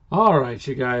All right,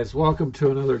 you guys, welcome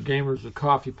to another Gamers with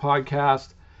Coffee podcast.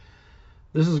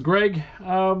 This is Greg.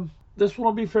 This one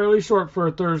will be fairly short for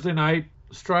a Thursday night.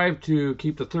 Strive to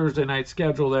keep the Thursday night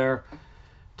schedule there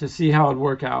to see how it'd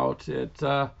work out. It's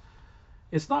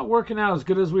not working out as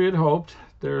good as we had hoped.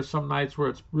 There are some nights where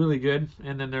it's really good,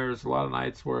 and then there's a lot of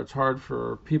nights where it's hard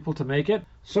for people to make it.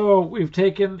 So we've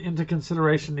taken into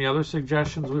consideration the other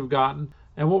suggestions we've gotten,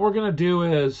 and what we're going to do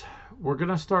is we're going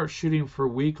to start shooting for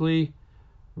weekly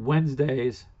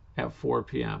Wednesdays at 4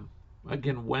 p.m.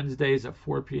 Again, Wednesdays at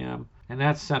 4 p.m. and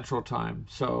that's Central Time.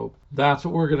 So that's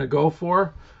what we're going to go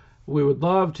for. We would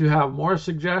love to have more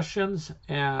suggestions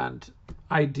and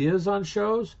ideas on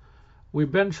shows.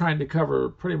 We've been trying to cover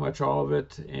pretty much all of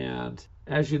it, and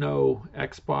as you know,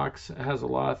 Xbox has a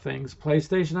lot of things.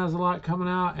 PlayStation has a lot coming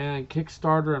out, and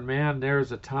Kickstarter, and man,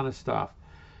 there's a ton of stuff.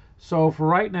 So for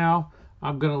right now,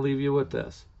 I'm going to leave you with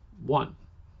this. 1.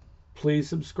 Please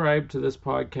subscribe to this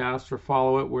podcast or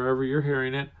follow it wherever you're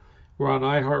hearing it. We're on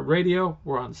iHeartRadio.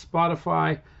 We're on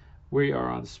Spotify. We are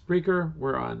on Spreaker.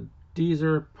 We're on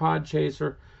Deezer,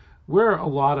 Podchaser. We're a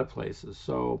lot of places.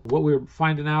 So what we're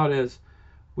finding out is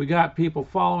we got people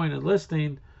following and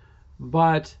listening,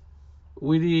 but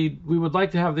we would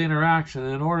like to have the interaction.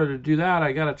 And in order to do that,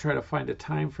 I got to try to find a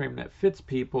time frame that fits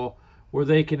people where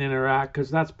they can interact, because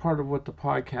that's part of what the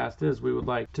podcast is. We would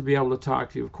like to be able to talk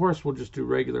to you. Of course, we'll just do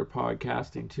regular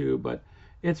podcasting too, but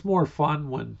it's more fun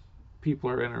when people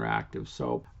are interactive.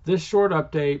 So this short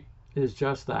update is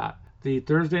just that. The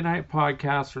Thursday night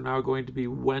podcasts are now going to be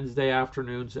Wednesday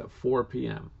afternoons at 4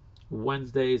 p.m.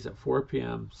 Wednesdays at 4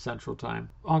 p.m. Central Time.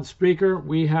 On Spreaker,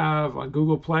 we have, on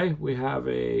Google Play, we have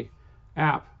a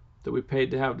app that we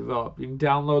paid to have developed. You can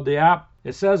download the app.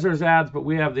 It says there's ads, but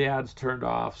we have the ads turned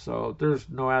off, so there's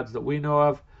no ads that we know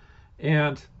of.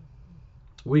 And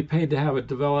we paid to have it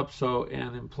developed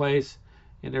and in place,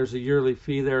 and there's a yearly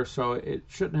fee there, so it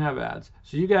shouldn't have ads.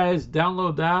 So you guys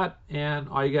download that, and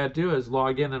all you got to do is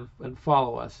log in and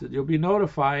follow us. You'll be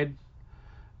notified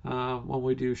when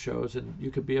we do shows, and you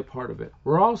could be a part of it.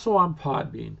 We're also on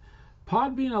Podbean.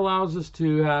 Podbean allows us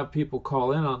to have people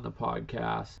call in on the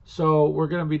podcast, so we're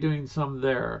going to be doing some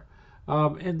there.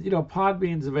 And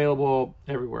Podbean's available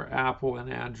everywhere, Apple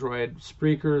and Android.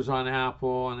 Spreaker's on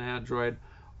Apple and Android.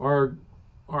 Our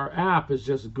app is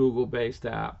just a Google-based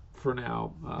app for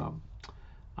now.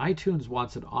 iTunes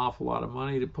wants an awful lot of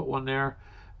money to put one there,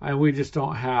 and we just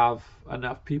don't have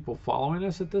enough people following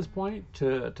us at this point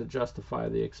to justify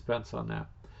the expense on that.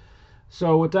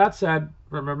 So with that said,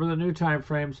 remember the new time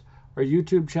frames. Our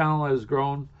YouTube channel has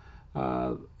grown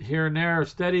here and there,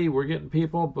 steady. We're getting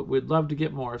people, but we'd love to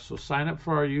get more. So sign up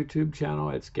for our YouTube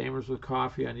channel. It's Gamers with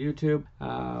Coffee on YouTube.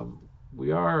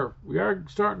 We are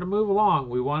starting to move along.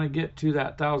 We want to get to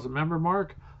that 1,000 member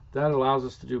mark. That allows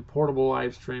us to do portable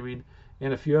live streaming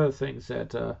and a few other things that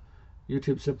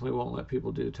YouTube simply won't let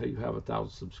people do until you have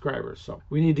 1,000 subscribers. So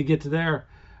we need to get to there.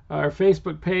 Our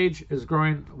Facebook page is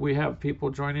growing. We have people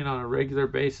joining on a regular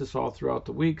basis all throughout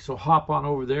the week. So hop on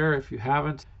over there if you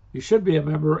haven't. You should be a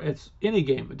member. It's any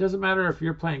game. It doesn't matter if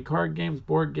you're playing card games,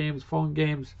 board games, phone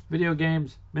games, video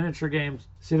games, miniature games,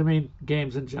 see what I mean?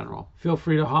 Games in general. Feel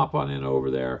free to hop on in over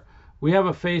there. We have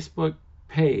a Facebook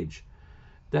page.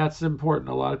 That's important.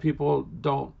 A lot of people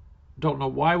don't know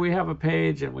why we have a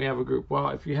page and we have a group. Well,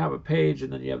 if you have a page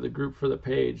and then you have the group for the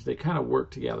page, they kind of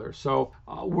work together. So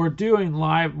we're doing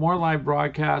more live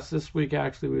broadcasts. This week,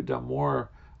 actually, we've done more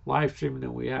live streaming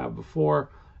than we have before,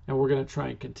 and we're going to try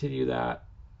and continue that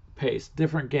pace.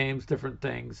 Different games, different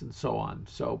things, and so on.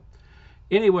 So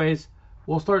anyways,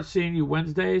 we'll start seeing you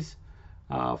Wednesdays,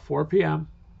 4 p.m.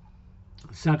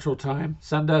 Central Time.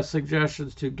 Send us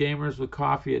suggestions to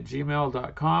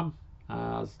gamerswithcoffee@gmail.com.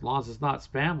 As long as it's not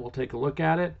spam, we'll take a look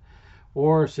at it.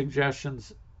 Or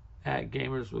suggestions at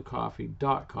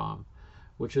gamerswithcoffee.com,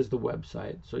 which is the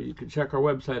website. So you can check our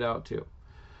website out too.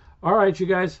 All right, you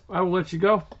guys, I will let you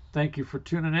go. Thank you for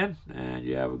tuning in, and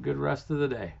you have a good rest of the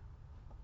day.